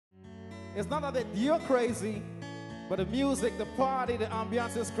It's not that you're crazy, but the music, the party, the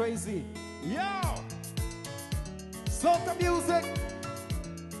ambiance is crazy. Yo! Soca music.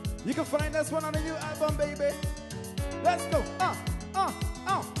 You can find this one on the new album, baby. Let's go.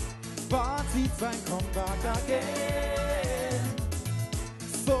 Party time, come back again.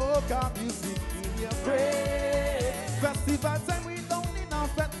 Soca music in your brain. Festival time, we don't need no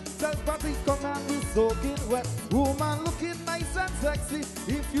fat. Tell party come and we soaking wet. Woman looking nice and sexy.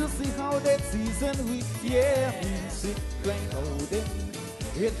 If you see how they season we, yeah, music playing loading.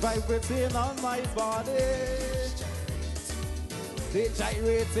 It vibrating on my body. They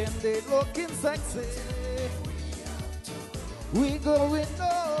gyrating, they looking sexy. We going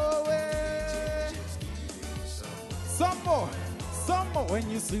nowhere. Some more. When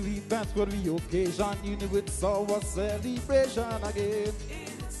you see we dance for the occasion, you know it's our celebration again.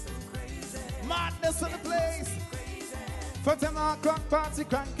 Madness in the place. For 10 o'clock party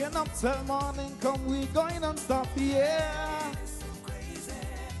cranking up till morning come, we going non-stop, yeah.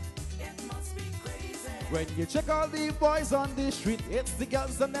 When you check all the boys on the street, it's the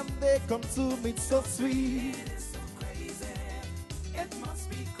girls and them, they come to meet so sweet.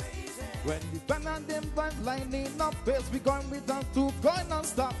 When the band and them band lining up, it's we going with them to going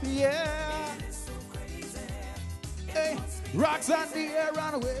non-stop, yeah. Hey, rocks on the air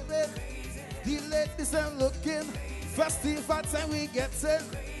and waving. The ladies are looking. Festival time we get in.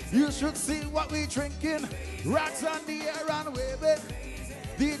 You should see what we drinking. Rocks on the air and waving.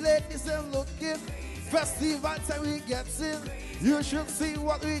 The ladies are looking. Festival time we get in. You should see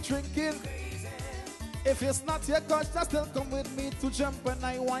what we drinking. If it's not your coach, just still come with me to jump and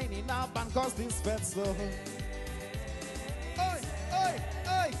I whine in our band cause this fed so. Oi, oi,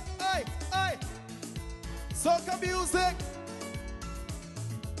 oi, oi, oi. Soca music.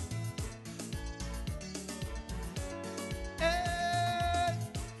 Hey.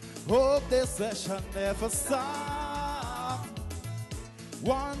 Hope this session never stops.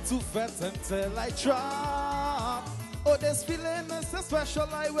 Want to fet until I drop. Oh, this feeling is so special,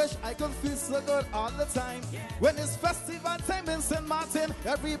 I wish I could feel so good all the time. When it's festival time in St-Maarten,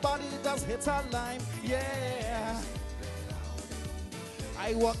 everybody does hit a line, yeah.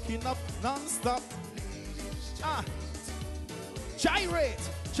 I walking up non-stop. Gyrate,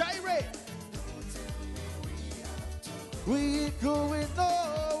 gyrate. We going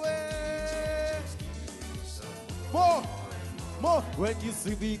nowhere. More. When you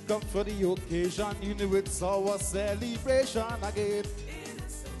see we come for the occasion, you know it's our celebration again.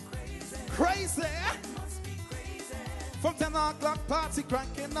 Crazy. From 10 o'clock party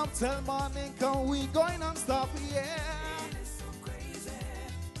cranking up till morning come, we going non-stop, yeah.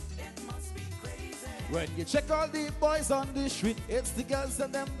 When you check all the boys on the street, it's the girls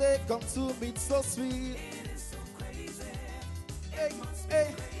and them, they come to meet so sweet. Hey,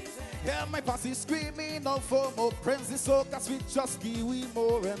 hey. Hear my posse screaming out for more frenzy, so cause we just give we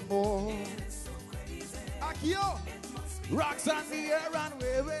more and more. Akio, rocks on the air and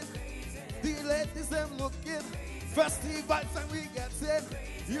waving. The ladies them looking. Festival time we get in.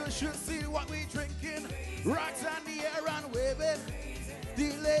 You should see what we drinking. Rocks on the air and waving.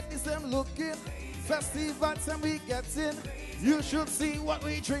 The ladies them looking. Festival time we get in. You should see what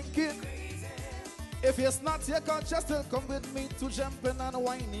we drinking. If it's not your culture, still come with me to jumping and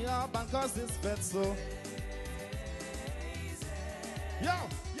whining up and cause this fed so. Yo,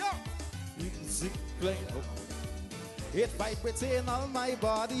 music playing, it vibrating on my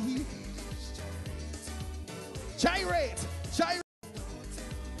body. Gyrate.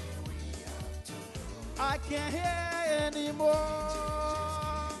 I can't hear anymore.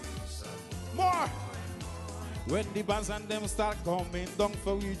 More. When the bands and them start coming down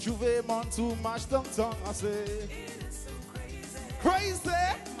for we Juve man to mash down tongue, I say crazy.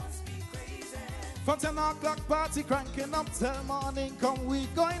 From 10 o'clock party cranking up till morning come, we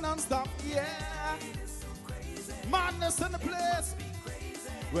going non-stop, yeah. Madness in the place.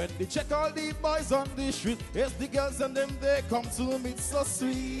 When they check all the boys on the street, it's the girls and them, they come to meet so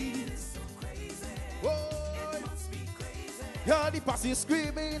sweet. Whoa. Hear the posse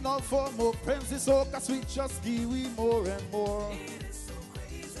screaming out for more princess, so cause we just give we more and more.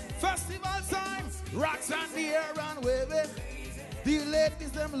 Festival time, rocks on the air and waving. The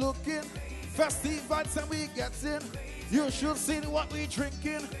ladies them looking. Festival time we get in. You should see what we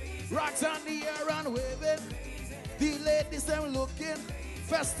drinking. Rocks on the air and waving. The ladies them looking.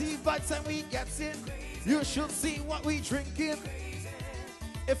 Festival time we get in. You should see what we drinking.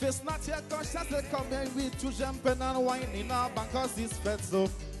 If it's not your gosh, just come in with two jumping and whining up and cause this fed so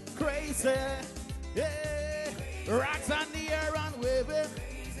crazy. Yeah, rocks on the air and waving.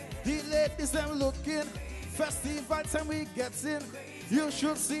 The ladies them looking. Festival time we get in. You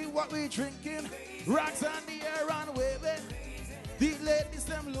should see what we drinking. Rocks on the air and waving. The ladies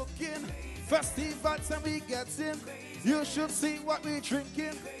them looking. Festivals and we getting. You should see what we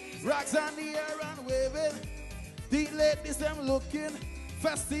drinking. Rocks on the air and waving. The ladies them looking.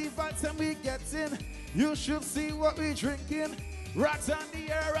 Festivals and we getting. You should see what we drinking. Rocks on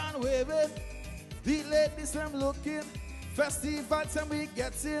the air and waving. The ladies them looking. Festivals and we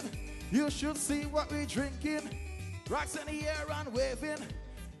getting. You should see what we drinking. Rocks in the air and waving.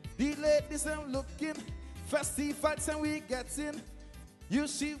 The ladies them looking. Festivals and we getting. You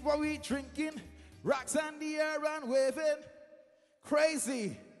see what we drinking. Rocks in the air and waving.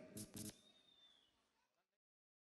 Crazy.